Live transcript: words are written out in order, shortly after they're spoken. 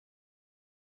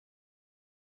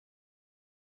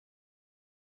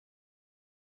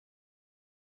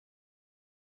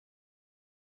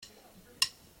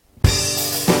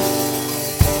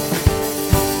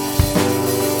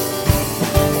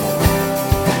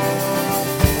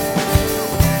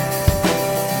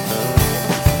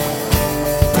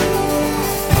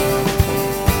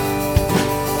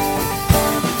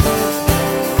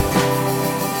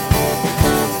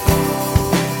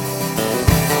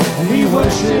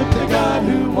worship the God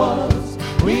who was.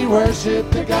 We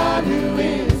worship the God who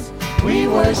is. We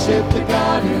worship the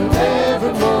God who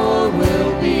evermore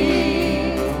will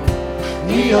be.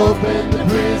 He opened the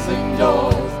prison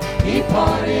doors. He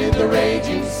parted the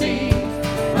raging sea.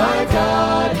 My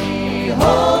God, He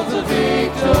holds a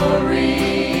victory.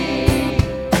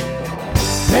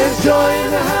 There's joy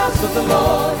in the house of the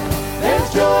Lord.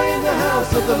 There's joy in the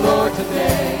house of the Lord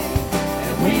today.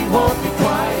 And we won't be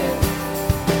quiet.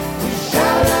 We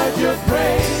shout out your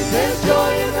praise. There's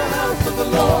joy in the house of the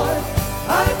Lord.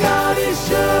 Our God is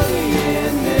surely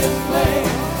in this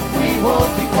place. We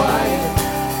won't be quiet.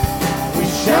 We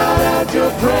shout out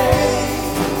your praise.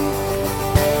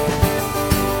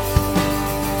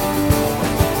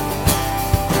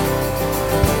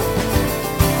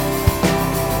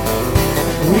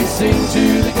 We sing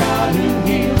to the God who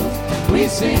heals. We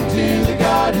sing to the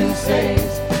God who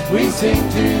saves. We sing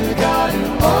to the God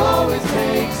who always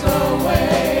makes a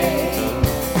way.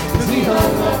 'Cause He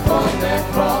hung up on that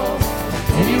cross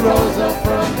and He rose up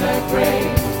from that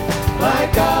grave. My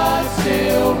God,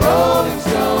 still rolling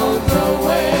stones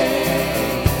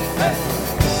away.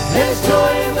 There's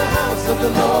joy in the house of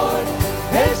the Lord.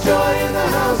 There's joy in the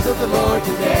house of the Lord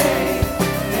today.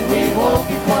 And we won't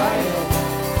be quiet.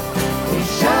 We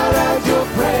shout out your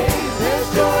praise. There's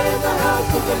joy in the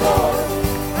house of the Lord.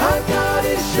 Our God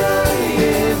is surely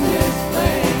in this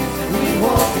place. And we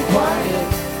won't be quiet.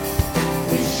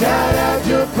 We shout out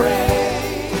your praise.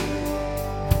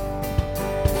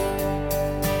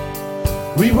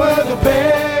 We were the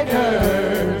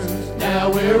beggars, now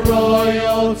we're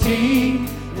royalty.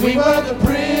 We were the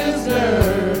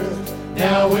prisoners,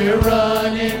 now we're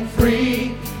running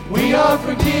free. We are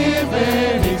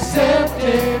forgiven,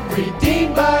 accepted,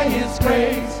 redeemed by His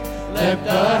grace. Let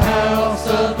the house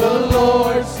of the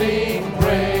Lord sing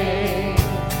praise.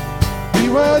 We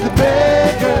were the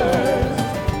beggars,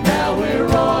 now we're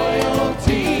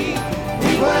royalty.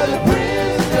 We were the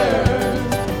prisoners,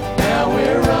 now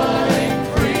we're running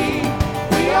free.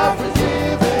 We are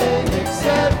forgiven,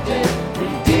 accepted,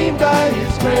 redeemed by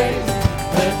His grace.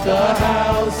 Let the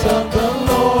house of the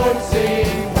Lord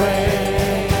sing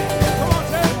praise.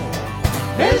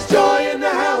 There's joy in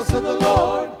the house of the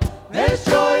Lord. There's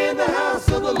joy in the house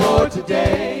of the Lord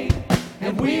today.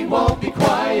 And we won't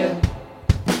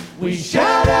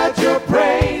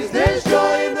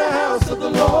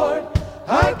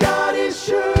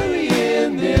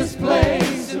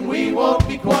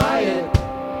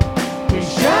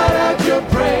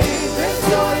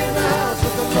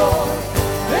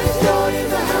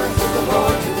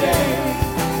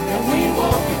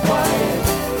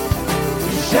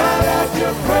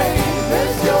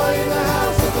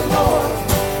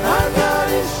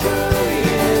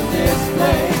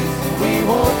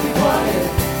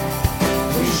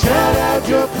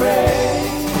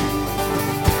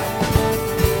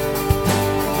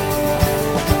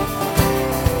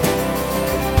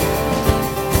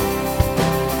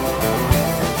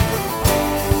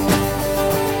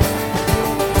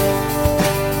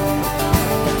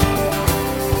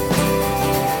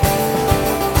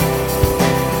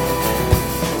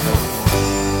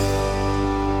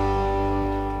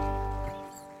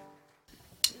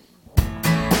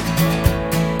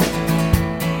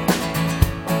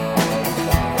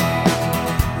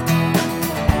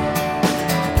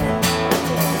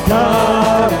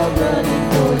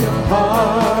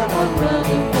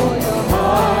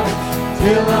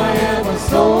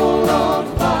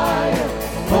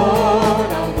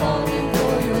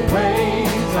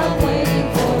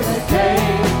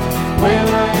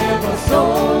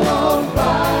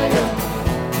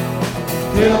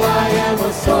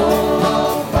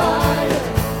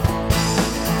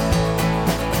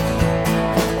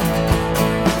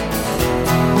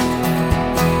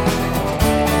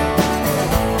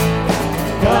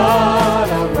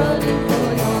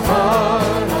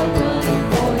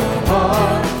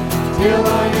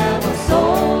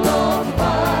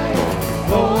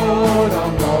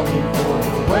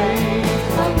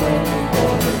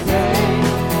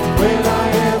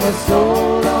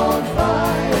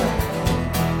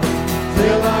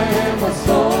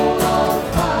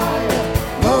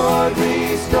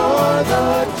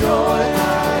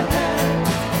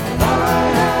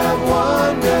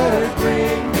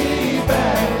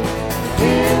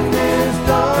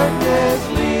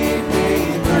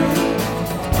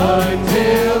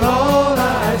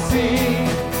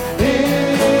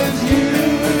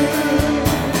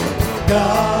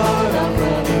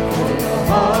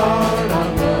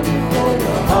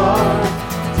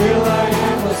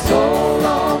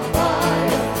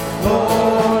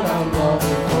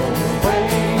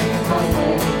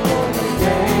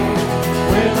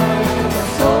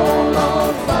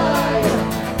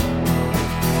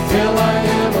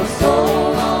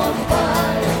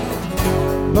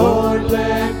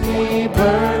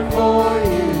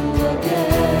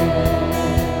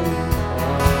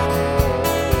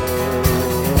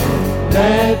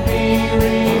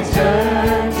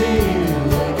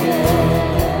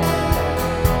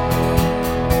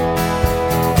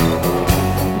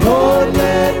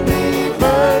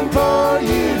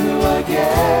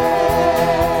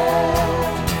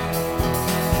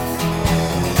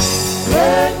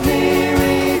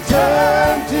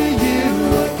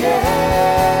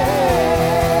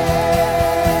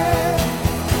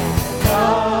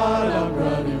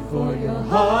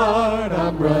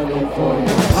I'm running for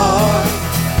your heart.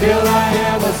 Till I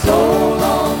am a soul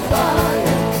on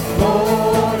fire.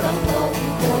 Lord, I'm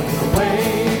longing for your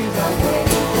ways. I'm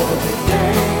waiting for the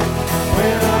day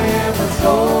when I am a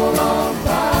soul on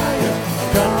fire.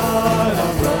 God,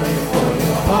 I'm running for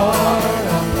your heart.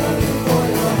 I'm running for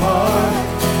your heart.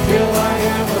 Till I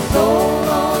am a soul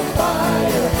on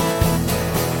fire.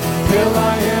 Till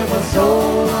I am a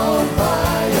soul on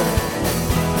fire.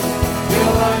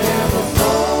 Till I am a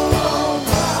soul on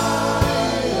fire.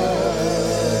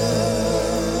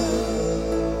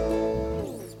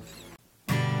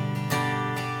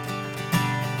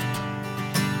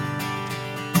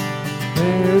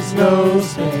 There's no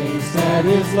space that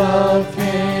His love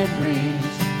can't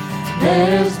reach.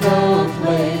 There's no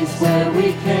place where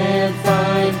we can't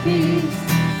find peace.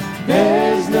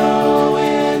 There's no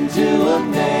end to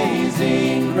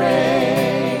amazing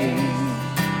grace.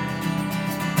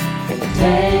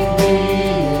 Take me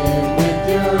in with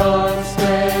your arms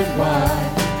spread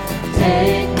wide.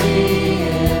 Take me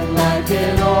in like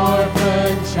an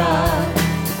orphan child.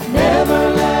 Never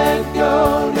let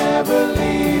go, never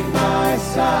leave my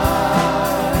side.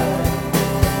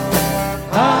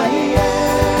 I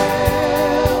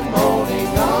am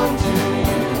holding on to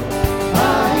you.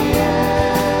 I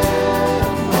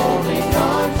am holding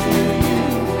on to you.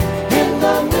 In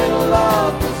the middle of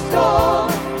the storm,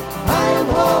 I am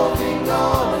holding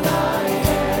on. I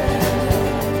am.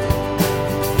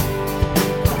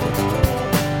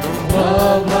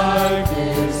 Love like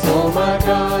this, oh my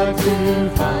God, to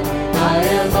find. I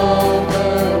am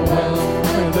overwhelmed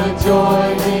with the joy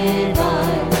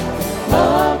divine.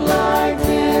 Love like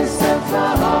this sets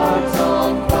my heart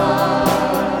on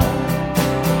fire.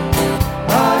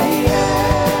 I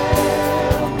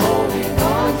am holding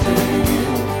on to you.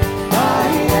 I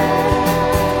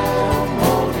am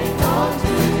holding on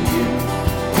to you.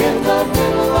 In the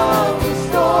middle of the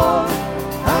storm,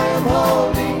 I am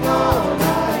holding on.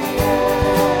 I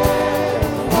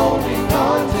am holding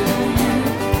on to you.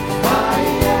 I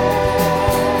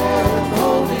am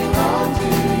holding on to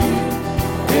you.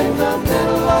 In the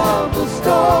middle of the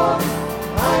storm,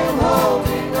 I am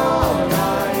holding on. I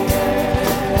am.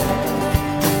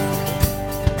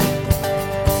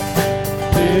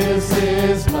 This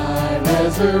is my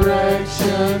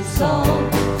resurrection song.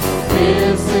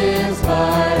 This is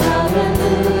my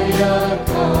hallelujah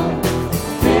come.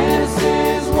 This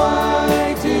is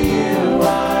why to you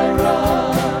I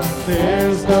run.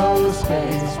 There's no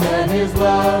space when His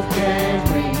love can't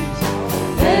reach.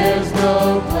 There's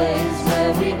no place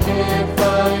where we can't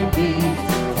find peace.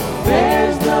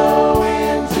 There's no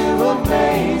end to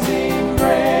amazing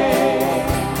grace.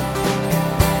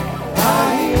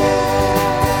 I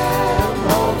am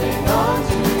holding on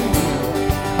to you.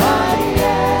 I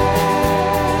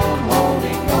am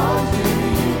holding on to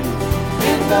you.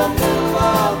 In the middle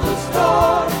of the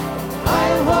storm, I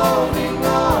am holding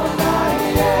on. I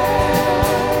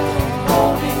am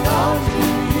holding on to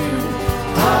you.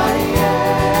 I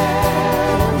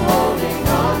am holding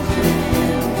on to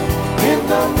you. In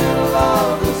the middle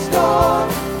of the storm,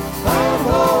 I am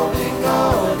holding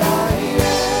on. I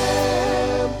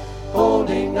am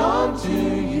holding on to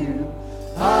you.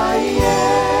 I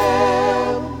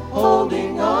am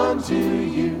holding on to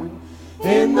you.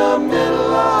 In the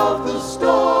middle of the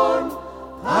storm,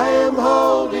 I am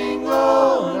holding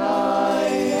on. I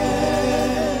am.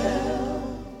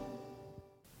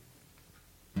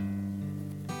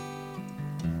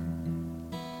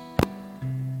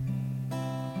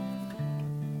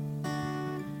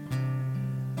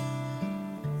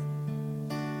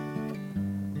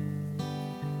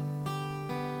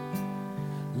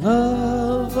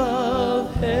 Love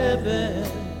of heaven,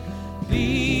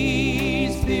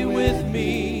 please be with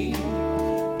me.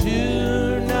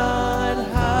 Do not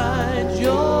hide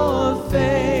your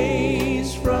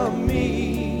face from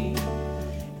me.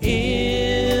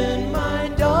 In my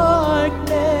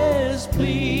darkness,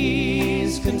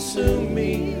 please consume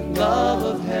me. Love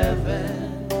of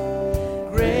heaven,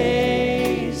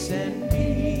 grace and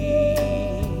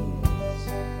peace.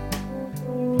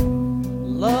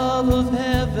 Love of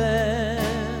heaven,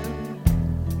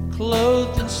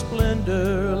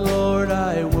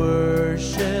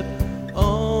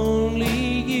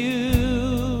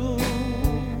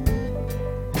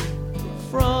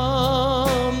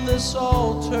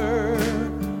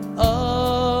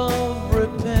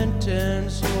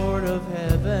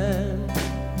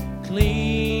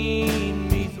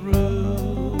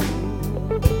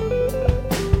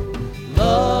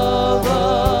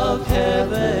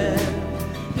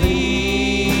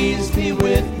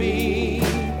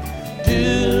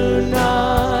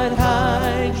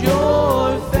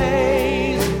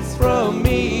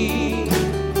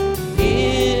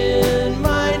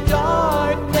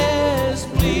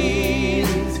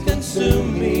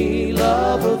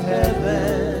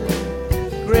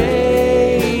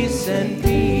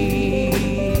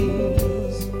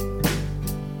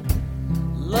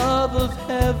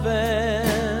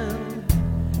 heaven.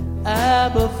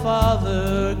 Abba,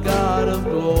 Father, God of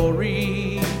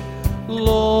glory,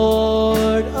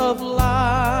 Lord of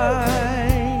light.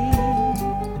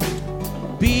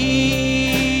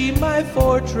 Be my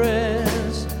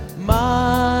fortress,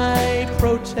 my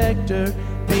protector,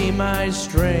 be my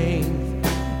strength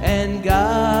and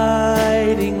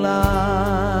guiding light.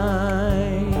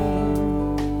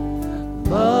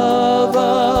 Love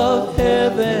of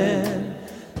heaven,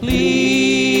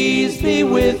 please be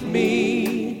with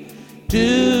me.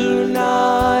 Do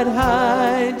not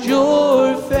hide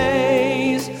your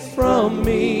face from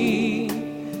me.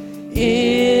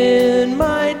 In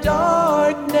my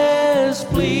darkness,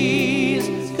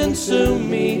 please consume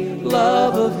me.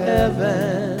 Love of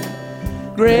heaven,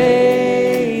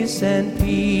 grace and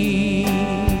peace.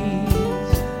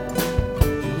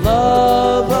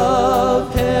 Love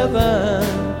of heaven,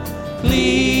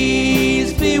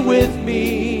 please be with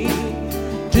me.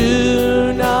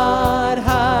 Do not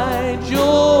hide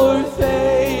your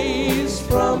face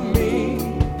from me.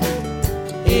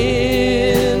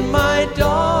 In my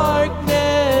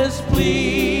darkness,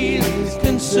 please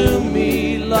consume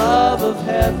me. Love of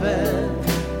heaven,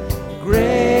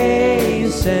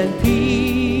 grace and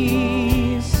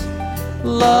peace.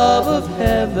 Love of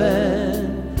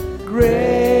heaven,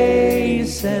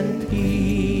 grace and peace.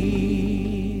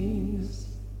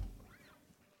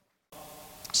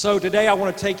 So today I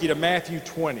want to take you to Matthew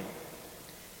 20.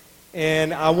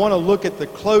 And I want to look at the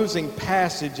closing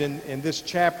passage in this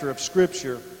chapter of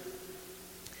Scripture.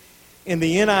 In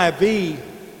the NIV,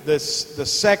 the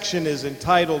section is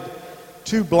entitled,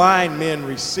 "Two Blind Men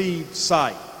Received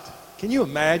Sight." Can you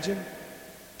imagine?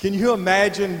 Can you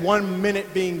imagine 1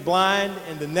 minute being blind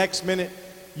and the next minute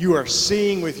you are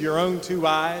seeing with your own two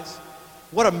eyes?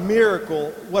 What a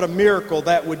miracle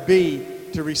that would be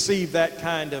to receive that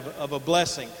kind of a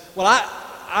blessing. Well,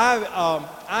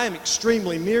 I am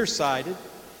extremely nearsighted.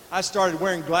 I started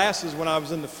wearing glasses when I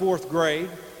was in the 4th grade,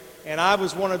 and I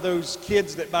was one of those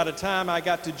kids that by the time I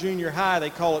got to junior high, they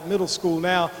call it middle school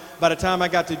now, by the time I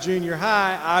got to junior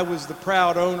high, I was the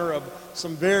proud owner of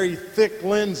some very thick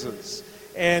lenses.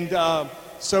 And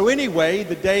so anyway,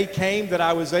 the day came that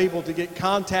I was able to get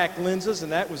contact lenses,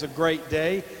 and that was a great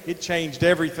day. It changed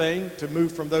everything to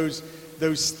move from those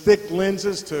thick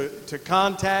lenses to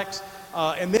contacts.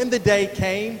 And then the day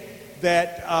came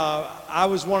that I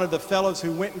was one of the fellows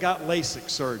who went and got LASIK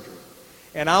surgery.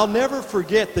 And I'll never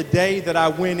forget the day that I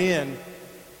went in,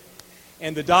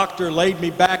 and the doctor laid me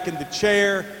back in the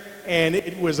chair, and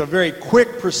it was a very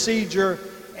quick procedure.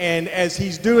 And as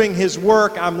he's doing his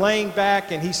work, I'm laying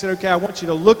back, and he said, "Okay, I want you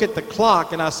to look at the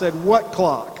clock." And I said, "What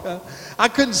clock?" I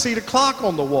couldn't see the clock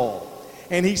on the wall.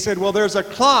 And he said, "Well, there's a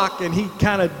clock," and he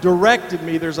kind of directed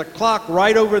me. "There's a clock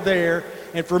right over there."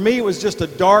 And for me, it was just a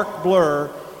dark blur.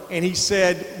 And he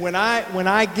said, when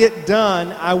I get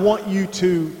done, I want you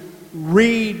to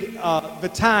read the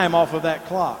time off of that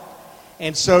clock.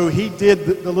 And so he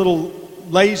did the little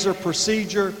laser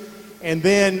procedure, and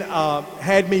then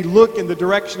had me look in the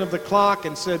direction of the clock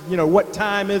and said, "What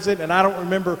time is it?" And I don't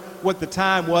remember what the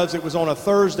time was. It was on a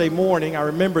Thursday morning. I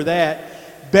remember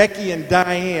that. Becky and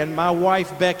Diane, my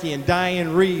wife Becky and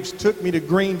Diane Reeves, took me to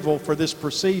Greenville for this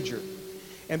procedure.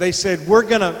 And they said, we're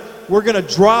gonna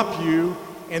drop you,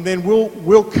 and then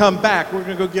we'll come back. We're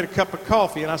gonna go get a cup of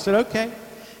coffee. And I said, "Okay."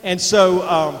 And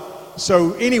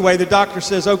so anyway, the doctor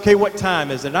says, "Okay, what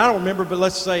time is it?" And I don't remember, but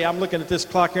let's say I'm looking at this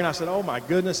clock here, and I said, "Oh my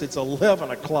goodness, it's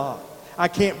 11 o'clock. I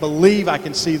can't believe I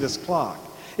can see this clock."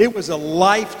 It was a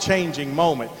life-changing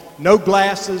moment. No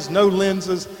glasses, no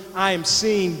lenses. I am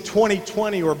seeing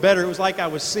 20/20 or better. It was like I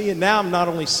was seeing, now I'm not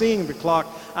only seeing the clock,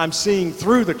 I'm seeing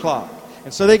through the clock.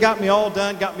 And so they got me all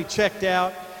done, got me checked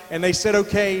out, and they said,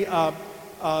 "Okay,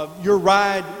 your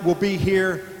ride will be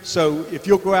here, so if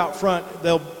you'll go out front,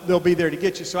 they'll be there to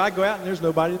get you." So I go out, and there's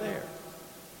nobody there.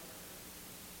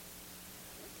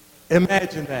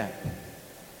 Imagine that.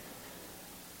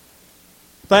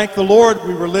 Thank the Lord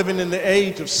we were living in the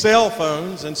age of cell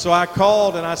phones, and so I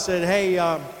called and I said,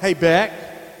 hey Beck,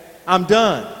 I'm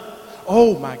done."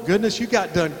 "Oh my goodness, you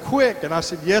got done quick." And I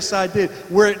said, "Yes, I did.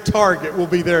 We're at Target. We'll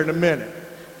be there in a minute."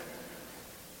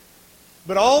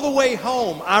 But all the way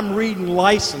home, I'm reading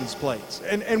license plates.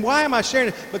 And why am I sharing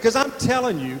it? Because I'm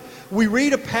telling you, we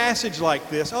read a passage like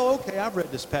this. Oh, okay, I've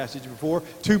read this passage before.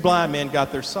 Two blind men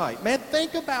got their sight. Man,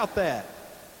 think about that.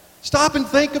 Stop and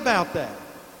think about that.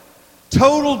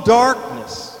 Total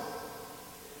darkness.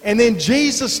 And then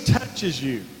Jesus touches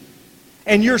you.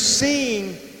 And you're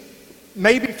seeing,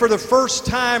 maybe for the first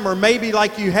time, or maybe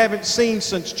like you haven't seen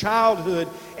since childhood,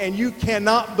 and you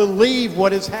cannot believe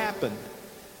what has happened.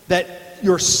 That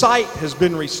your sight has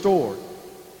been restored.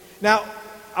 Now,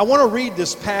 I want to read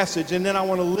this passage, and then I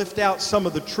want to lift out some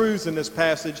of the truths in this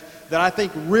passage that I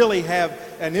think really have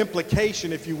an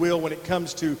implication, if you will, when it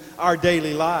comes to our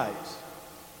daily lives.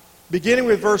 Beginning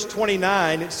with verse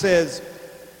 29, it says,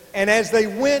 "And as they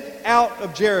went out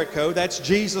of Jericho," that's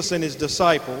Jesus and his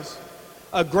disciples,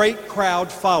 "a great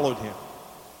crowd followed him.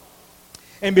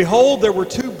 And behold, there were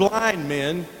two blind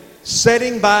men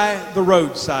sitting by the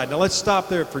roadside." Now let's stop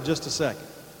there for just a second.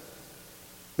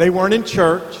 They weren't in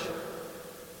church.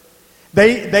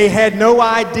 They had no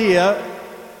idea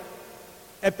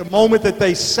at the moment that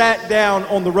they sat down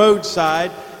on the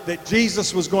roadside that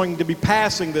Jesus was going to be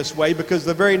passing this way, because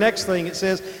the very next thing it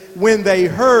says, when they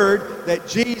heard that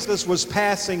Jesus was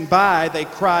passing by, they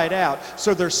cried out.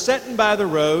 So they're sitting by the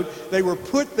road. They were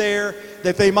put there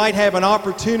that they might have an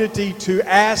opportunity to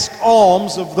ask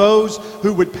alms of those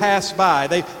who would pass by.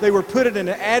 They were put in an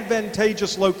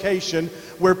advantageous location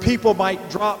where people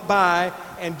might drop by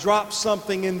and drop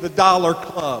something in the dollar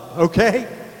club, okay?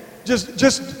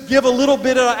 Just give a little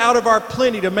bit out of our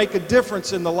plenty to make a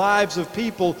difference in the lives of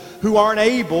people who aren't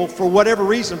able, for whatever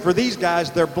reason, for these guys,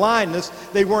 their blindness,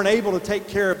 they weren't able to take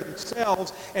care of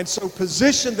themselves, and so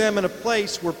position them in a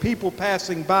place where people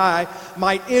passing by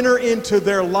might enter into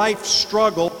their life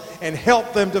struggle and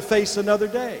help them to face another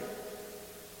day.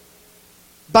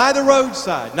 By the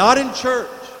roadside, not in church,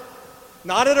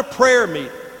 not at a prayer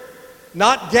meeting,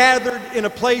 not gathered in a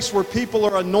place where people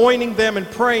are anointing them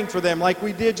and praying for them like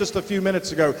we did just a few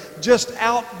minutes ago. Just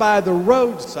out by the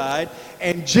roadside,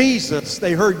 and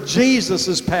they heard Jesus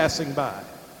is passing by.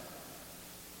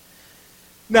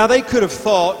 Now they could have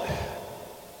thought,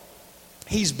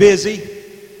 he's busy.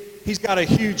 He's got a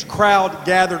huge crowd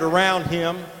gathered around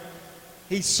him.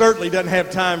 He certainly doesn't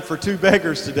have time for two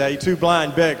beggars today, two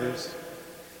blind beggars.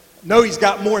 No, he's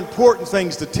got more important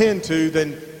things to tend to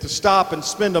than to stop and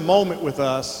spend a moment with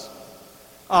us.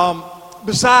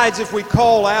 Besides, if we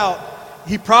call out,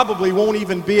 he probably won't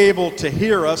even be able to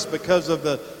hear us because of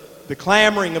the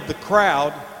clamoring of the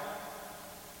crowd.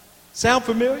 Sound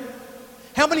familiar?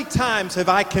 How many times have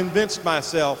I convinced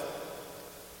myself,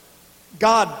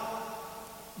 God's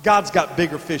got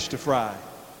bigger fish to fry?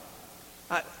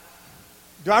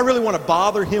 Do I really want to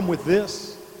bother him with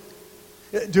this?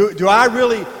 Do I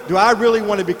really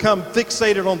want to become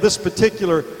fixated on this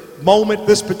particular moment,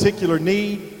 this particular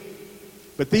need?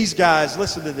 But these guys,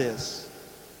 listen to this.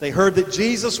 They heard that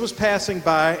Jesus was passing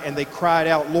by, and they cried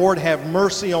out, "Lord, have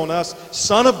mercy on us,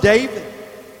 Son of David."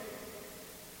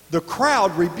 The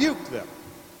crowd rebuked them,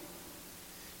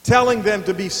 telling them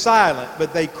to be silent,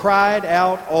 but they cried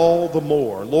out all the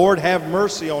more, "Lord, have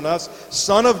mercy on us,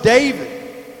 Son of David."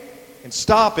 And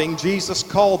stopping, Jesus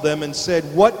called them and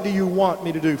said, "What do you want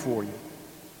me to do for you?"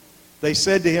 They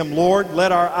said to him, "Lord,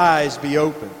 let our eyes be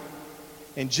opened."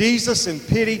 And Jesus, in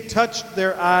pity, touched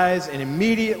their eyes, and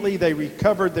immediately they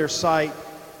recovered their sight,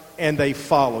 and they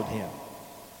followed him.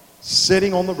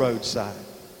 Sitting on the roadside,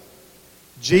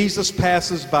 Jesus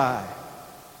passes by,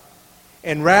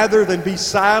 and rather than be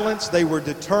silenced, they were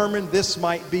determined this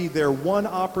might be their one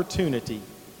opportunity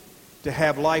to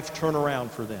have life turn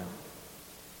around for them.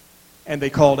 And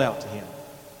they called out to him.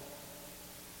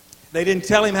 They didn't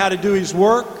tell him how to do his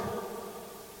work.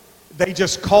 They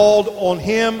just called on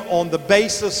him on the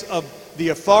basis of the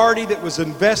authority that was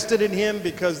invested in him,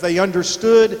 because they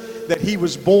understood that he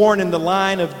was born in the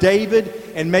line of David,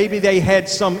 and maybe they had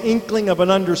some inkling of an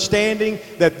understanding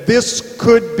that this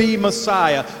could be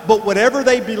Messiah. But whatever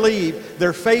they believed,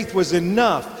 their faith was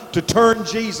enough to turn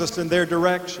Jesus in their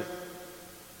direction.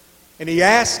 And he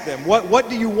asked them, what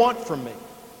do you want from me?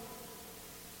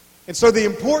 And so the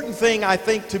important thing, I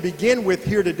think, to begin with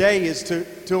here today is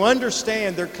to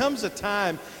understand there comes a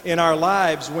time in our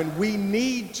lives when we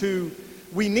need to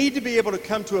be able to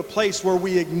come to a place where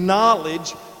we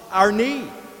acknowledge our need.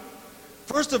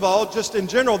 First of all, just in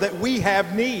general, that we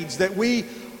have needs, that we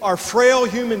are frail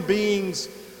human beings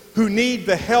who need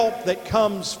the help that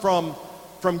comes from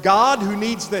God, who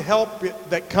needs the help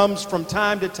that comes from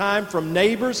time to time from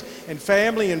neighbors and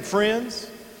family and friends.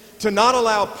 To not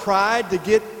allow pride to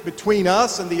get between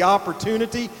us and the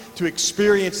opportunity to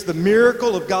experience the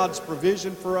miracle of God's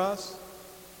provision for us.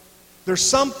 There's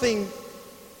something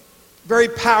very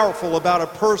powerful about a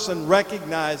person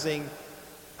recognizing,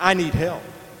 I need help.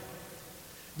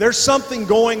 There's something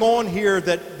going on here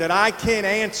that I can't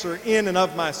answer in and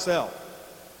of myself.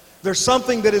 There's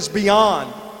something that is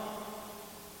beyond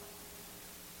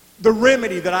the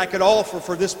remedy that I could offer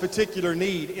for this particular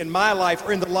need in my life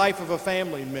or in the life of a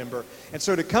family member. And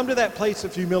so to come to that place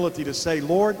of humility to say,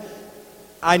 Lord,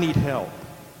 I need help.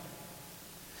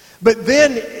 But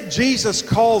then Jesus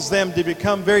calls them to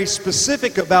become very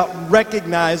specific about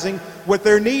recognizing what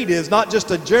their need is, not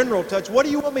just a general touch. What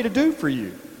do you want me to do for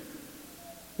you?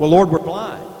 Well, Lord, we're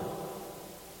blind.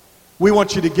 We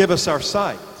want you to give us our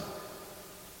sight.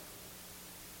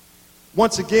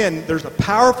 Once again, there's a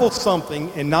powerful something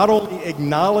in not only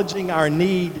acknowledging our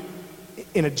need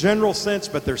in a general sense,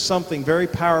 but there's something very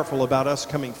powerful about us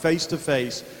coming face to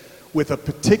face with a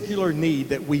particular need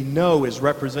that we know is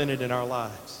represented in our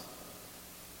lives.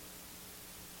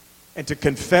 And to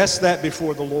confess that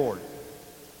before the Lord.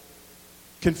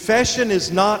 Confession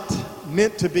is not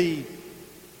meant to be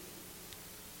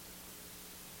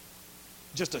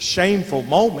just a shameful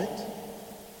moment.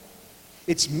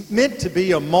 It's meant to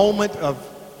be a moment of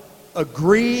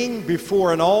agreeing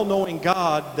before an all-knowing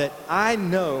God that I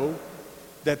know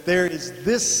that there is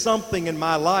this something in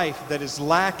my life that is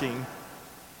lacking.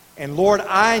 And Lord,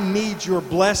 I need your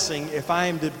blessing if I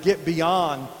am to get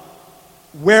beyond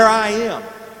where I am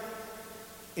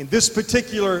in this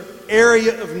particular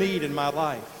area of need in my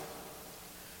life.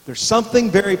 There's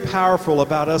something very powerful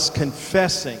about us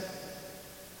confessing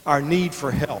our need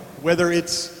for help. Whether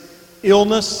it's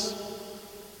illness,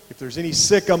 if there's any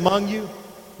sick among you,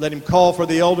 let him call for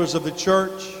the elders of the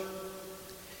church.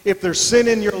 If there's sin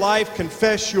in your life,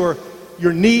 confess your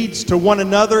needs to one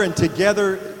another and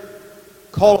together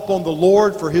call upon the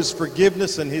Lord for his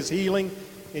forgiveness and his healing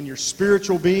in your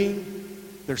spiritual being.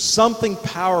 There's something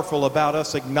powerful about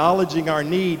us acknowledging our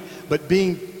need, but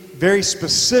being very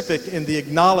specific in the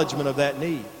acknowledgement of that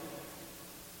need.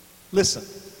 Listen,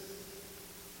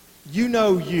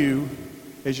 you,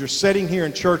 as you're sitting here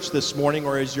in church this morning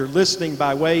or as you're listening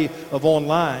by way of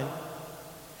online,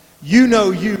 you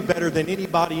know you better than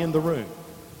anybody in the room.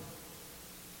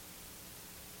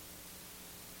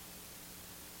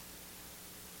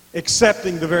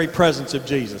 Accepting the very presence of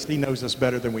Jesus. He knows us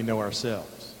better than we know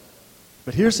ourselves.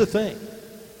 But here's the thing.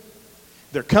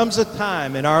 There comes a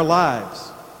time in our lives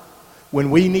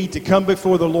when we need to come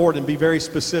before the Lord and be very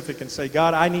specific and say,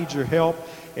 God, I need your help,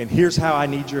 and here's how I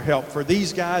need your help. For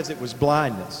these guys, it was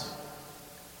blindness.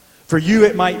 For you,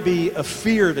 it might be a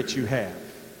fear that you have.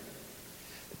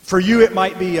 For you, it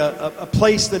might be a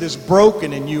place that is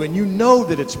broken in you, and you know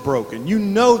that it's broken. You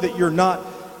know that you're not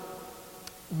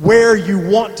where you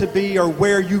want to be or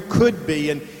where you could be.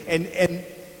 And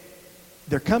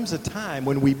there comes a time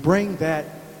when we bring that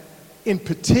in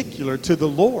particular to the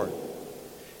Lord.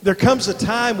 There comes a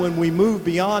time when we move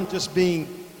beyond just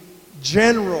being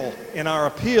general in our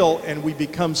appeal and we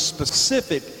become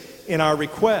specific in our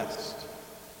request.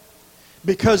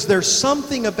 Because there's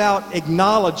something about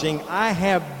acknowledging I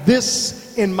have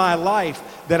this in my life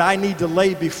that I need to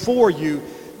lay before you,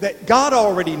 that God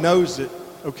already knows it,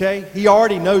 okay? He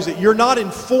already knows it. You're not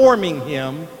informing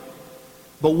him,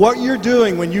 but what you're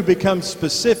doing when you become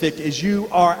specific is you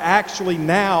are actually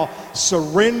now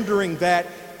surrendering that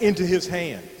into his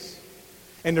hands.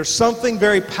 And there's something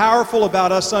very powerful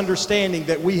about us understanding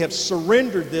that we have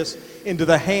surrendered this into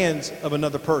the hands of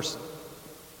another person.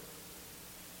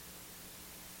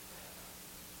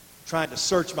 Trying to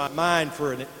search my mind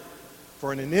for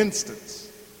an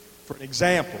instance, for an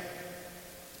example.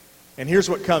 And here's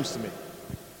what comes to me.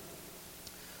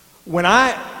 When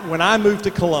I moved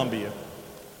to Columbia,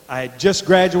 I had just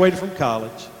graduated from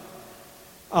college.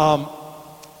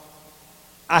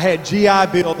 I had GI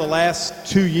Bill the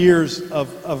last 2 years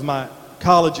of my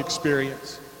college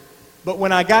experience. But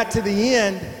when I got to the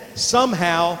end,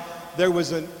 somehow there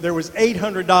was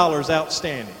 $800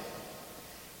 outstanding.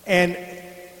 And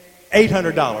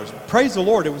 $800. Praise the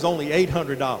Lord, it was only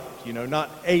 $800,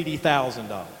 not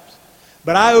 $80,000.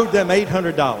 But I owed them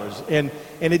 $800. And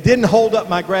it didn't hold up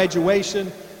my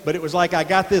graduation, but it was like I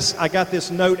got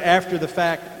this note after the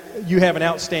fact, you have an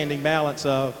outstanding balance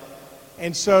of.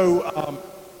 And so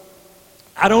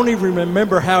I don't even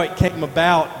remember how it came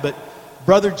about, but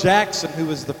Brother Jackson, who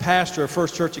was the pastor of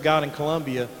First Church of God in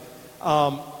Columbia,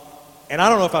 and I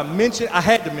don't know if I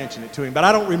had to mention it to him, but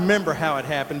I don't remember how it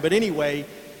happened. But anyway,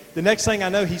 the next thing I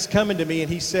know, he's coming to me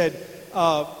and he said,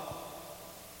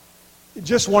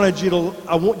 just wanted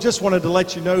to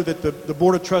let you know that the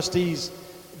Board of Trustees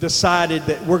decided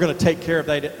that we're going to take care of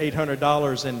that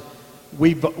 $800, and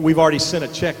we've already sent a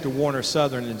check to Warner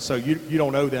Southern, and so you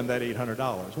don't owe them that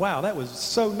 $800. Wow, that was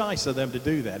so nice of them to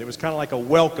do that. It was kind of like a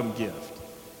welcome gift.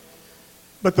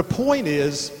 But the point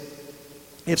is,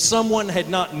 if someone had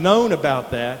not known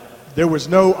about that, there was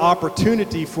no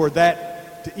opportunity for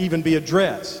that to even be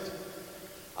addressed.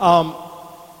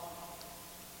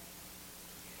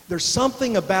 There's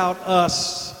something about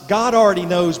us, God already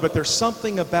knows, but there's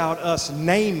something about us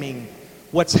naming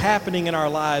what's happening in our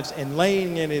lives and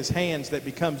laying in his hands that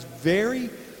becomes very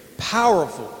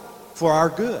powerful for our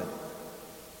good.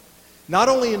 Not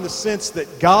only in the sense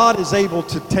that God is able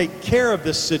to take care of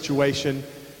this situation,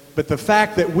 but the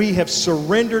fact that we have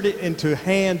surrendered it into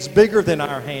hands bigger than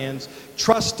our hands,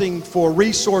 trusting for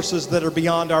resources that are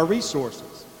beyond our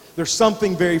resources. There's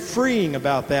something very freeing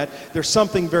about that. There's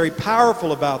something very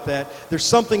powerful about that. There's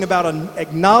something about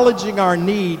acknowledging our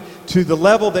need to the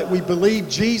level that we believe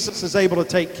Jesus is able to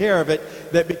take care of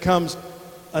it that becomes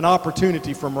an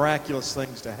opportunity for miraculous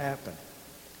things to happen.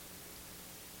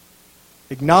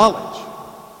 Acknowledge.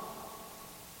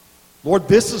 Lord,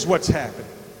 this is what's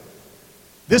happening.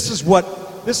 This is what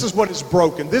is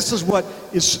broken. This is what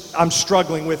I'm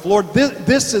struggling with. Lord,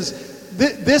 this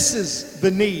is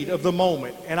the need of the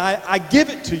moment, and I give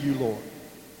it to you, Lord.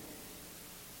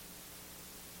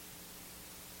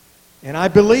 And I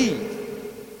believe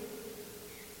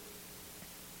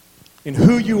in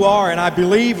who you are, and I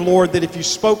believe, Lord, that if you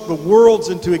spoke the worlds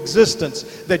into existence,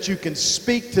 that you can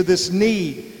speak to this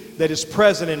need that is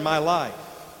present in my life.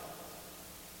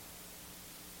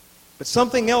 But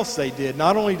something else they did.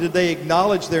 Not only did they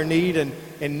acknowledge their need and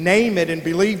name it and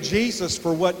believe Jesus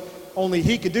for what only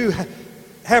He could do.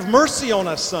 Have mercy on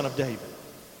us, Son of David.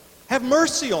 Have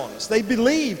mercy on us. They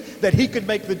believed that He could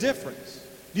make the difference.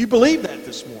 Do you believe that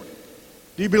this morning?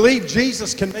 Do you believe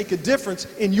Jesus can make a difference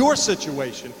in your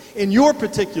situation, in your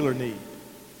particular need?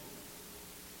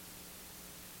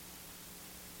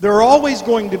 There are always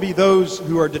going to be those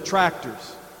who are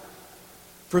detractors.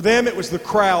 For them, it was the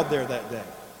crowd there that day.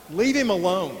 Leave him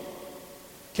alone.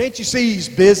 Can't you see he's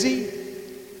busy?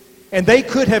 And they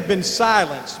could have been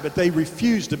silenced, but they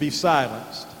refused to be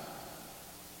silenced.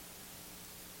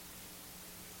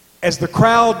 As the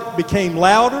crowd became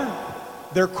louder,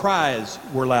 their cries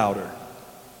were louder.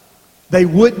 They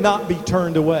would not be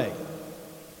turned away.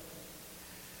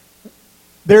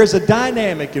 There is a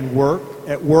dynamic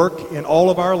at work in all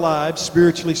of our lives,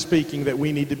 spiritually speaking, that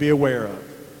we need to be aware of.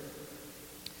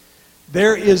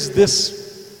 There is this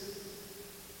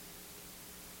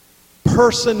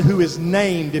person who is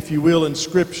named, if you will, in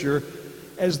Scripture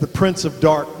as the Prince of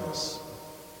Darkness.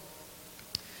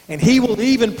 And he will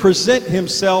even present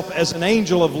himself as an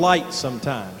angel of light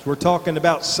sometimes. We're talking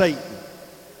about Satan.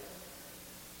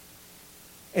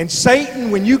 And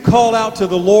Satan, when you call out to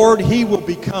the Lord, he will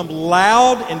become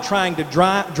loud in trying to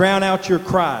drown out your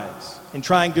cries and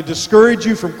trying to discourage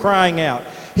you from crying out.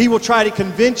 He will try to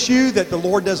convince you that the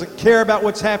Lord doesn't care about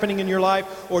what's happening in your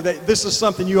life, or that this is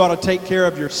something you ought to take care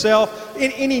of yourself.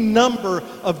 Any number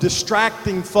of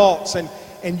distracting thoughts. And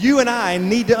you and I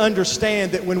need to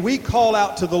understand that when we call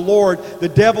out to the Lord, the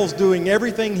devil's doing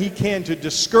everything he can to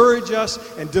discourage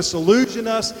us and disillusion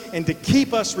us and to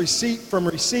keep us from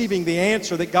receiving the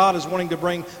answer that God is wanting to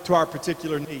bring to our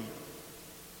particular need.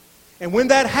 And when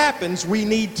that happens, we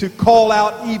need to call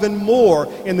out even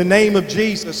more in the name of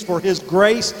Jesus for His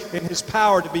grace and His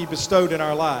power to be bestowed in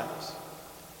our lives.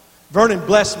 Vernon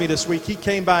blessed me this week. He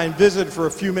came by and visited for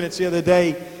a few minutes the other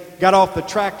day, got off the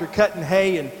tractor cutting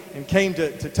hay and came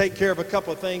to take care of a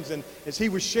couple of things. And as he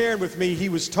was sharing with me, he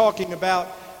was talking about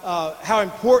how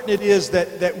important it is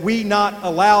that we not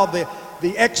allow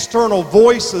the external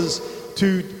voices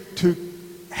to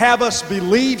have us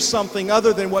believe something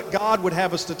other than what God would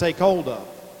have us to take hold of.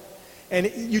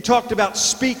 And you talked about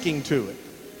speaking to it.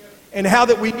 And how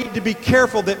that we need to be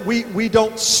careful that we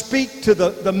don't speak to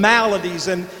the maladies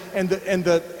and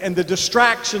the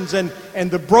distractions and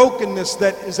the brokenness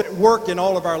that is at work in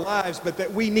all of our lives, but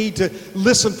that we need to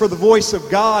listen for the voice of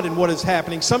God in what is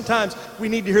happening. Sometimes we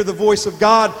need to hear the voice of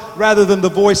God rather than the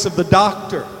voice of the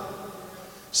doctor.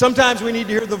 Sometimes we need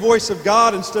to hear the voice of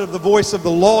God instead of the voice of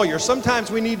the lawyer. Sometimes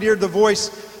we need to hear the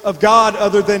voice of God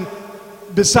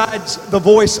besides the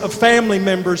voice of family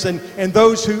members and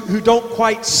those who don't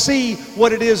quite see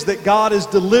what it is that God is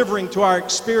delivering to our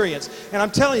experience. And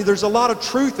I'm telling you, there's a lot of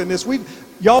truth in this. We've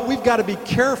got to be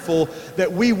careful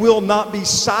that we will not be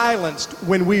silenced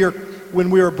when we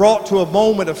are brought to a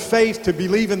moment of faith to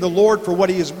believe in the Lord for what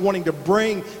He is wanting to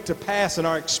bring to pass in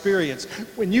our experience.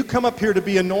 When you come up here to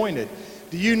be anointed,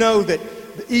 do you know that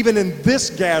even in this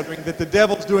gathering that the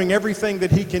devil's doing everything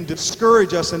that he can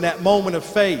discourage us in that moment of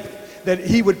faith, that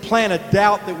he would plant a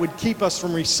doubt that would keep us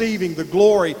from receiving the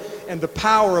glory and the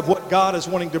power of what God is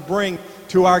wanting to bring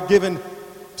to our given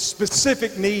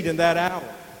specific need in that hour.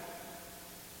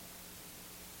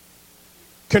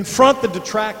 Confront the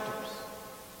detractors.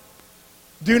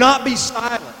 Do not be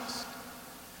silenced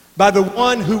by the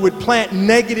one who would plant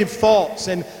negative thoughts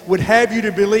and would have you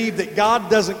to believe that God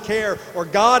doesn't care or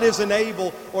God isn't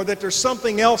able or that there's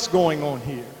something else going on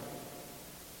here.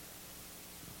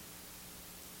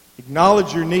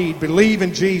 Acknowledge your need. Believe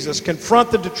in Jesus. Confront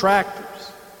the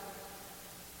detractors.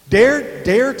 Dare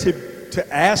to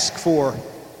ask for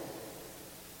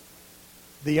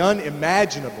the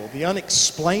unimaginable, the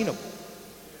unexplainable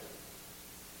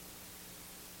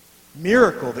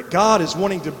miracle that God is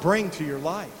wanting to bring to your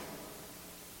life.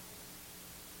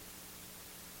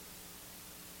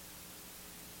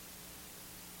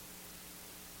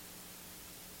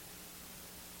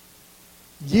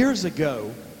 Years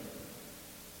ago,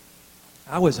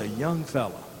 I was a young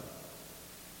fella,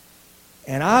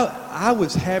 and I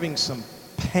was having some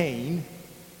pain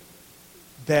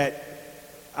that,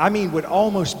 would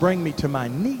almost bring me to my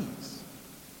knees.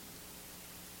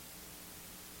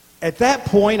 At that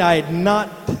point, I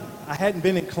hadn't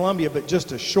been in Columbia but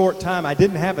just a short time. I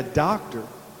didn't have a doctor.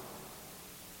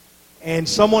 And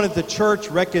someone at the church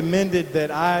recommended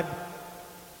that I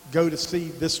go to see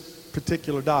this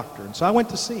particular doctor. And so I went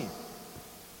to see him.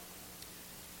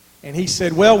 And he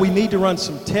said, well, we need to run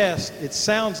some tests. It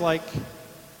sounds like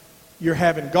you're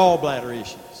having gallbladder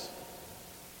issues.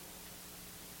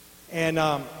 And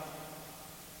I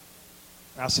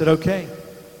said, okay.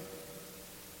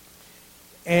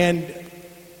 And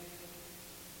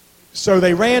so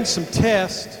they ran some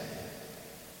tests,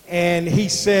 and he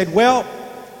said, well,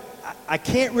 I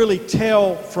can't really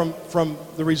tell from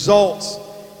the results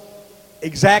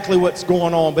exactly what's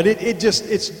going on, but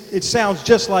it sounds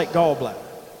just like gallbladder.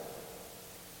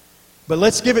 But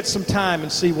let's give it some time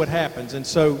and see what happens. And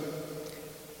so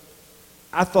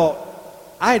I thought,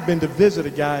 I had been to visit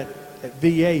a guy at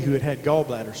VA who had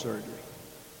gallbladder surgery.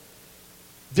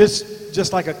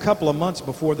 Just like a couple of months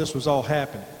before this was all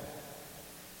happening.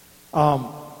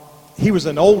 He was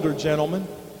an older gentleman.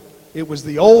 It was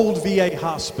the old VA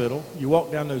hospital. You walk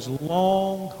down those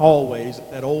long hallways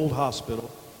at that old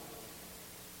hospital.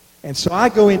 And so I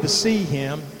go in to see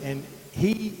him, and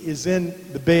he is in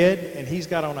the bed, and he's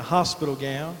got on a hospital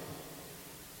gown.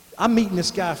 I'm meeting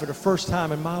this guy for the first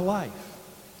time in my life.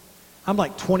 I'm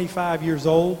like 25 years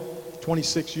old,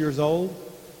 26 years old.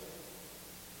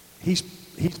 He's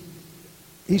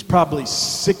probably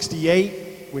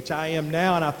 68, which I am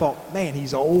now, and I thought, man,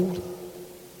 he's old.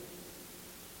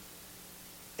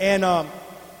 And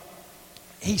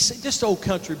he's just an old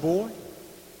country boy.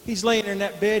 He's laying in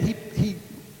that bed.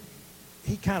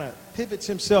 He kind of pivots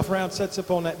himself around, sets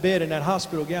up on that bed in that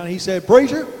hospital gown. He said,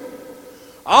 preacher,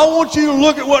 I want you to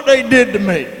look at what they did to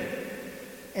me.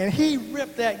 And he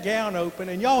ripped that gown open,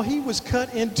 and y'all, he was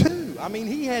cut in two.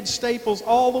 He had staples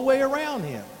all the way around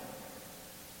him.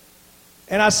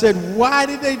 And I said, why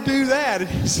did they do that? And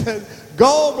he said,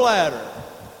 gallbladder.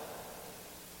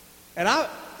 And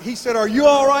he said, are you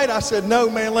all right? I said, no,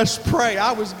 man, let's pray.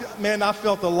 I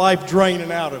felt the life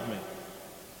draining out of me.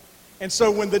 And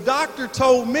so when the doctor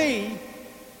told me,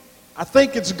 I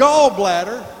think it's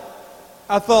gallbladder,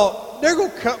 I thought, they're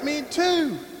going to cut me in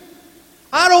two.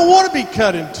 I don't want to be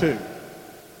cut in two.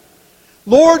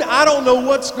 Lord, I don't know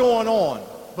what's going on,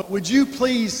 but would you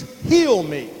please heal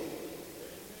me?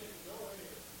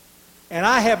 And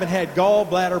I haven't had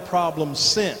gallbladder problems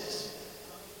since.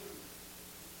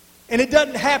 And it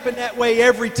doesn't happen that way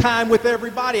every time with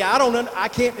everybody. I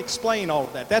can't explain all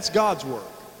of that. That's God's work.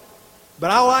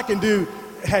 But all I can do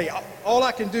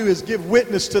is give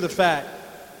witness to the fact.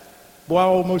 Boy, I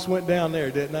almost went down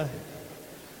there, didn't I?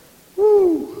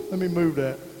 Woo, let me move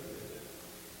that.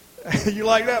 You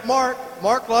like that, Mark?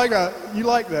 Mark, you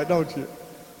like that, don't you?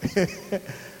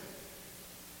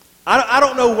 I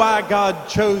don't know why God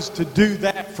chose to do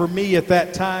that for me at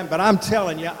that time, but I'm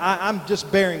telling you, I'm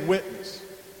just bearing witness.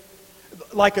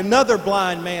 Like another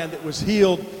blind man that was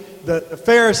healed, the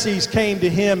Pharisees came to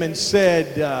him and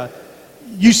said,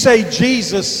 you say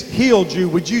Jesus healed you.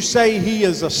 Would you say he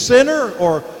is a sinner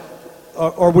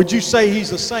or would you say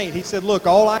he's a saint? He said, look,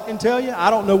 all I can tell you,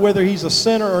 I don't know whether he's a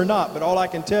sinner or not, but all I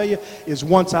can tell you is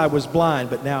once I was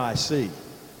blind, but now I see.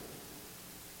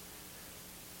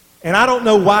 And I don't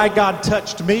know why God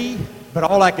touched me, but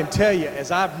all I can tell you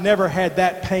is I've never had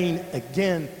that pain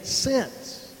again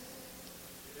since.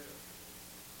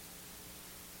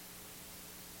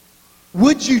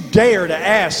 Would you dare to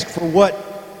ask for what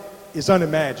is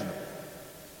unimaginable?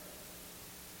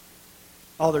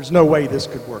 Oh, there's no way this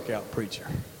could work out, preacher.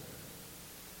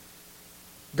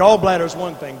 Gallbladder is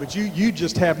one thing, but you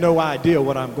just have no idea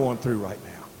what I'm going through right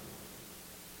now.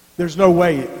 There's no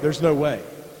way.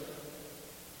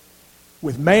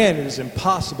 With man it is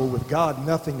impossible. With God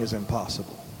nothing is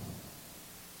impossible.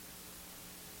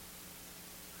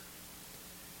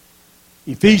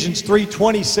 Ephesians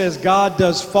 3:20 says God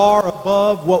does far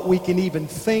above what we can even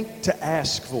think to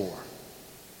ask for.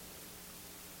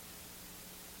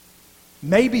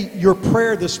 Maybe your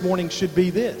prayer this morning should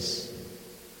be this: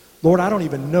 Lord, I don't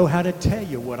even know how to tell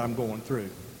you what I'm going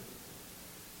through,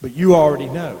 but you already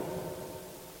know.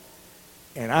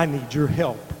 And I need your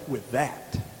help with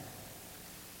that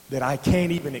I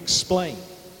can't even explain.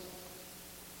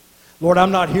 Lord,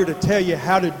 I'm not here to tell you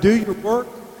how to do your work,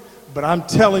 but I'm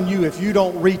telling you, if you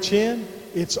don't reach in,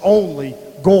 it's only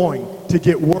going to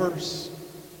get worse.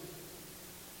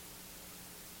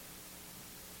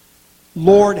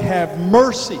 Lord, have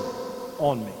mercy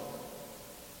on me.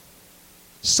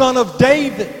 Son of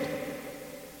David,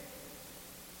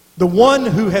 the one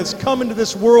who has come into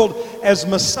this world as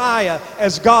Messiah,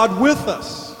 as God with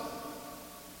us.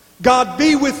 God,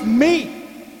 be with me.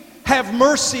 Have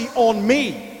mercy on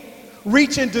me.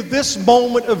 Reach into this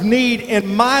moment of need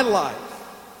in my life.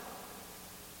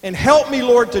 And help me,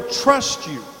 Lord, to trust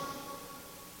you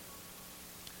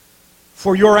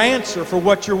for your answer, for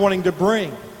what you're wanting to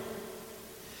bring.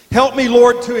 Help me,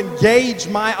 Lord, to engage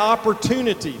my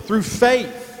opportunity through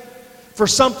faith for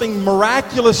something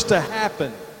miraculous to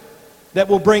happen that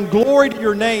will bring glory to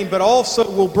your name, but also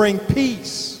will bring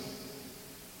peace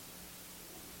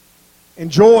and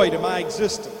joy to my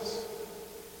existence.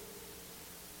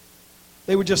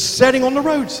 They were just sitting on the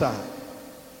roadside.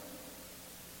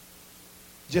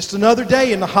 Just another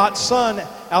day in the hot sun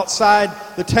outside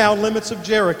the town limits of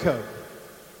Jericho.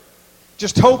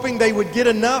 Just hoping they would get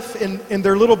enough in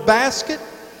their little basket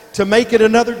to make it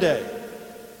another day.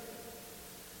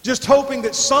 Just hoping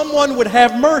that someone would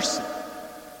have mercy.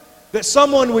 That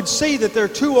someone would see that they're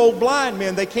two old blind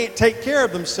men, they can't take care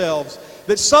of themselves.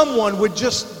 That someone would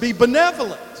just be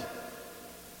benevolent.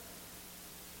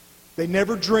 They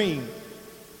never dreamed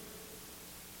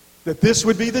that this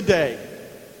would be the day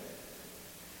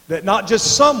that not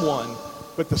just someone,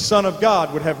 but the Son of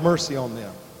God would have mercy on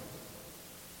them.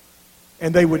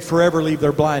 And they would forever leave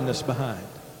their blindness behind.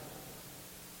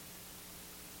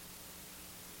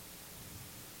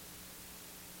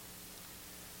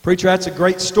 Preacher, that's a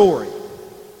great story.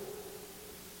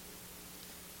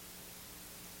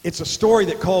 It's a story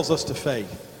that calls us to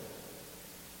faith.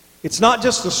 It's not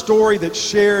just a story that's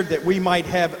shared that we might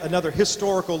have another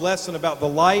historical lesson about the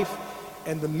life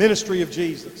and the ministry of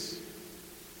Jesus.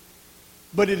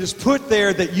 But it is put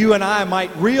there that you and I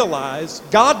might realize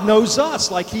God knows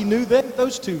us like He knew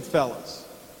those two fellas.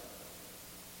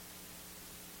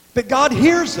 That God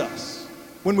hears us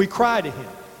when we cry to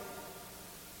Him.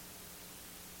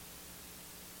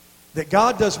 That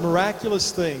God does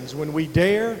miraculous things when we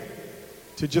dare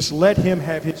to just let Him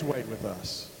have His way with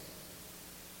us.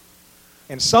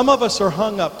 And some of us are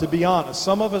hung up, to be honest.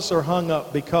 Some of us are hung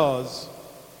up because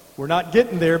we're not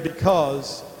getting there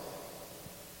because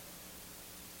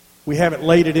we haven't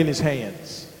laid it in His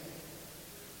hands.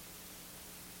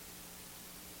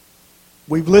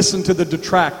 We've listened to the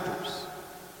detractors.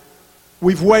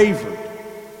 We've wavered.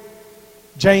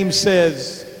 James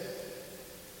says,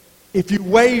 if you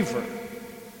waver,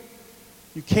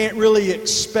 you can't really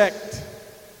expect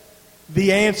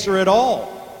the answer at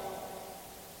all.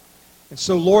 And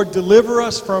so, Lord, deliver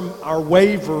us from our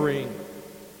wavering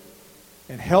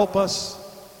and help us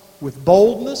with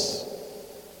boldness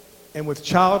and with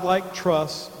childlike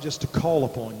trust just to call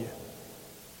upon you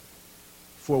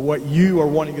for what you are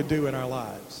wanting to do in our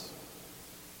lives.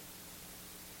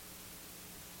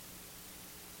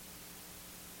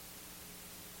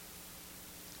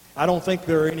 I don't think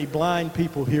there are any blind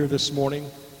people here this morning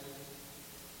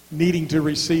needing to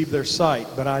receive their sight,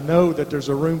 but I know that there's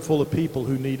a room full of people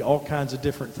who need all kinds of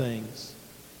different things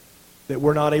that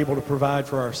we're not able to provide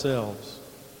for ourselves.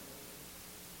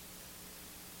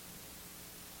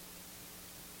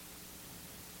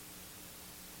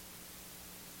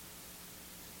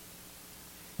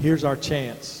 Here's our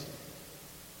chance,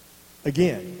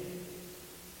 again,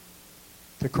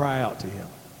 to cry out to Him.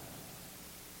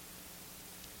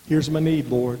 Here's my need,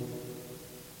 Lord.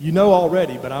 You know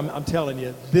already, but I'm telling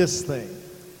you, this thing,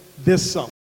 this something,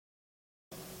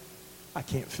 I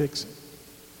can't fix it.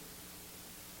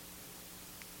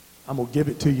 I'm going to give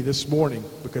it to you this morning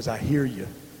because I hear you.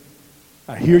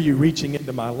 I hear you reaching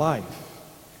into my life.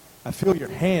 I feel your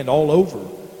hand all over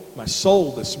my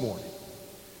soul this morning.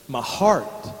 My heart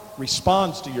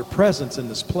responds to your presence in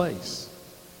this place.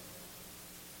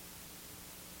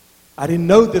 I didn't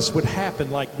know this would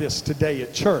happen like this today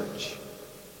at church.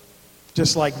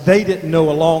 Just like they didn't know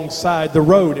alongside the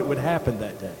road it would happen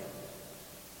that day.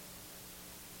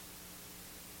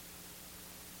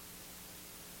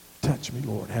 Touch me,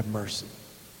 Lord. Have mercy.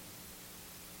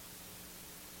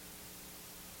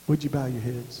 Would you bow your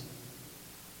heads?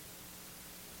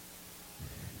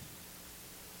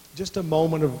 Just a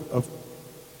moment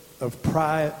of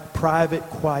private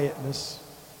quietness.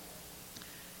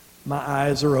 My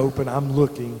eyes are open. I'm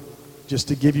looking just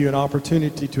to give you an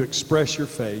opportunity to express your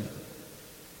faith.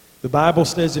 The Bible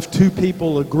says if two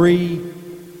people agree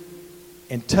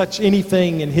and touch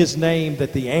anything in His name,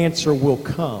 that the answer will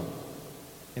come.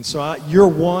 And so you're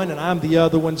one and I'm the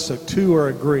other one, so two are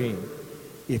agreeing.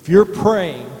 If you're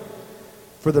praying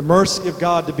for the mercy of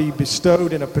God to be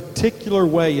bestowed in a particular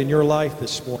way in your life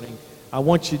this morning, I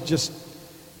want you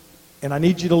and I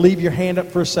need you to leave your hand up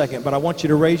for a second, but I want you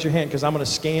to raise your hand because I'm going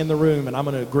to scan the room and I'm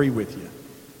going to agree with you.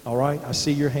 All right? I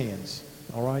see your hands.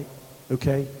 All right?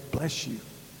 Okay? Bless you.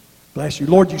 Bless you.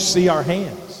 Lord, you see our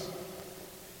hands.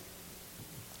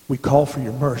 We call for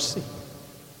your mercy.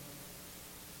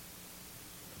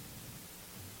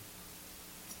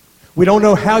 We don't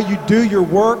know how you do your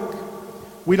work.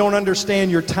 We don't understand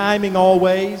your timing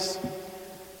always.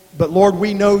 But Lord,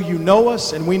 we know you know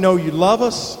us, and we know you love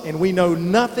us, and we know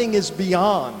nothing is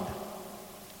beyond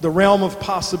the realm of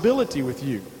possibility with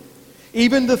you.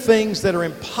 Even the things that are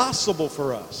impossible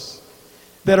for us,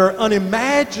 that are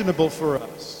unimaginable for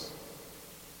us.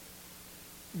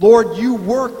 Lord, you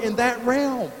work in that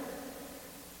realm.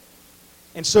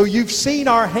 And so you've seen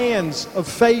our hands of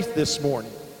faith this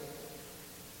morning.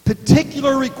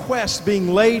 Particular requests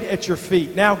being laid at your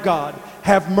feet. Now, God,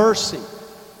 have mercy.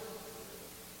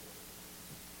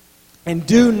 And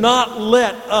do not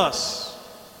let us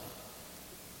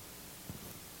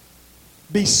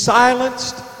be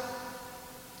silenced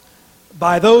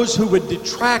by those who would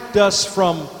detract us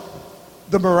from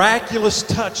the miraculous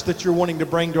touch that you're wanting to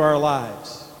bring to our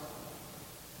lives.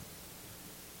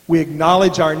 We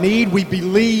acknowledge our need. We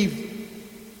believe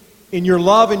in your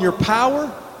love and your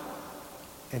power.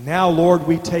 And now, Lord,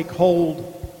 we take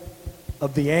hold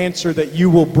of the answer that you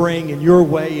will bring in your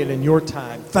way and in your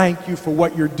time. Thank you for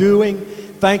what you're doing.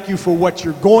 Thank you for what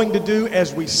you're going to do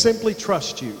as we simply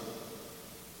trust you.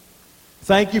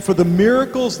 Thank you for the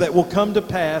miracles that will come to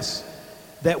pass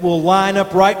that will line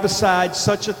up right beside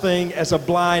such a thing as a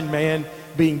blind man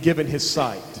being given his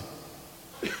sight.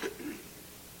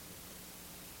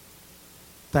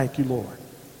 Thank you, Lord.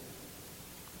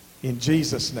 In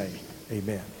Jesus' name,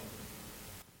 amen.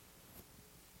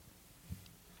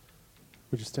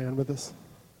 Would you stand with us?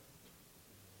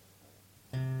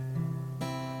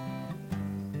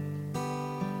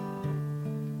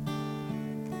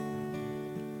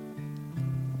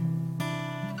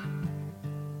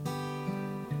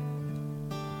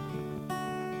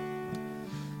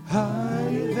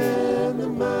 Higher than the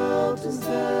mountains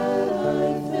that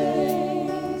I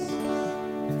face,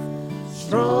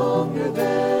 stronger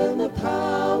than the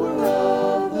power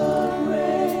of the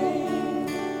rain,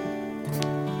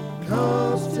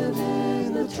 constant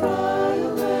in the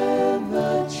trial and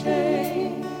the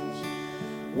change.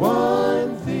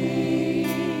 One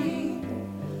thing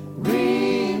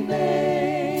remains.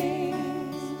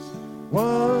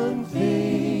 One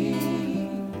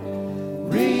thing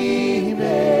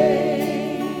remains.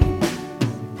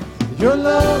 Your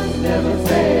love never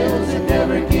fails, it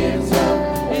never gives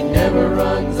up, it never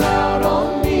runs out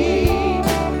on me.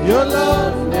 Your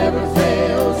love never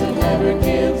fails, it never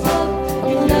gives up,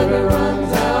 it never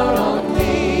runs out on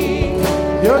me.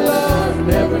 Your love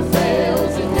never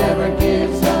fails, it never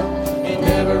gives up, it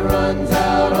never runs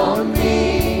out on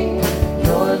me.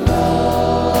 Your love.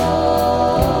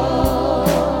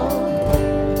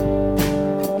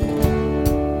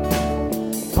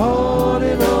 On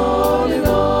and on and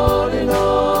on and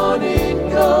on it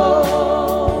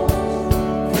goes.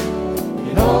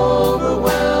 It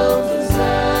overwhelms and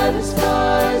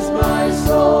satisfies my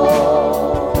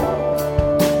soul.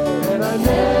 And I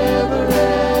never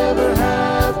ever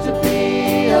have to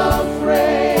be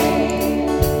afraid.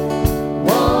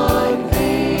 One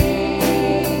thing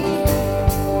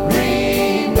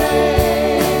remains.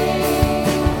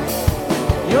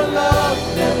 Your love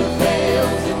never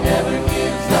fails, it never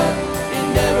gives up, it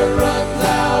never runs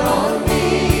out on me.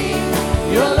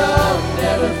 Your love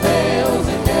never fails,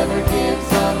 it never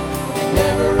gives up, it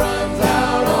never runs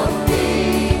out on me.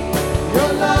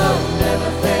 Your love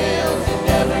never fails, it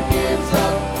never gives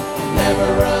up, it never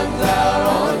runs out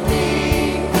on me.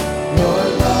 Your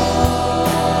love.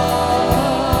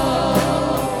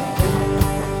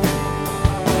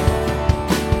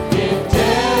 In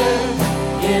death,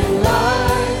 in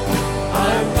life,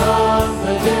 I'm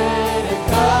confident and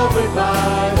covered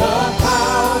by the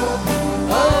power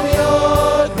of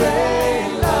your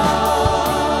great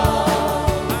love.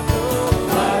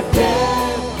 My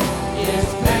death is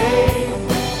pain.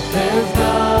 There's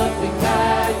nothing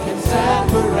that can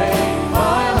separate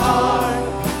my heart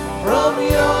from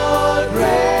your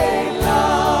great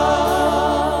love.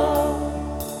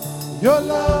 Your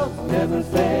love never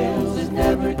fails, it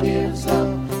never gives up,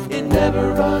 it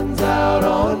never runs out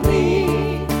on me.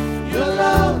 Your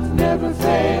love never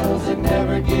fails, it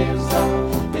never gives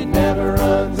up, it never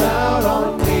runs out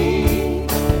on me.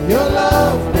 Your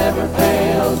love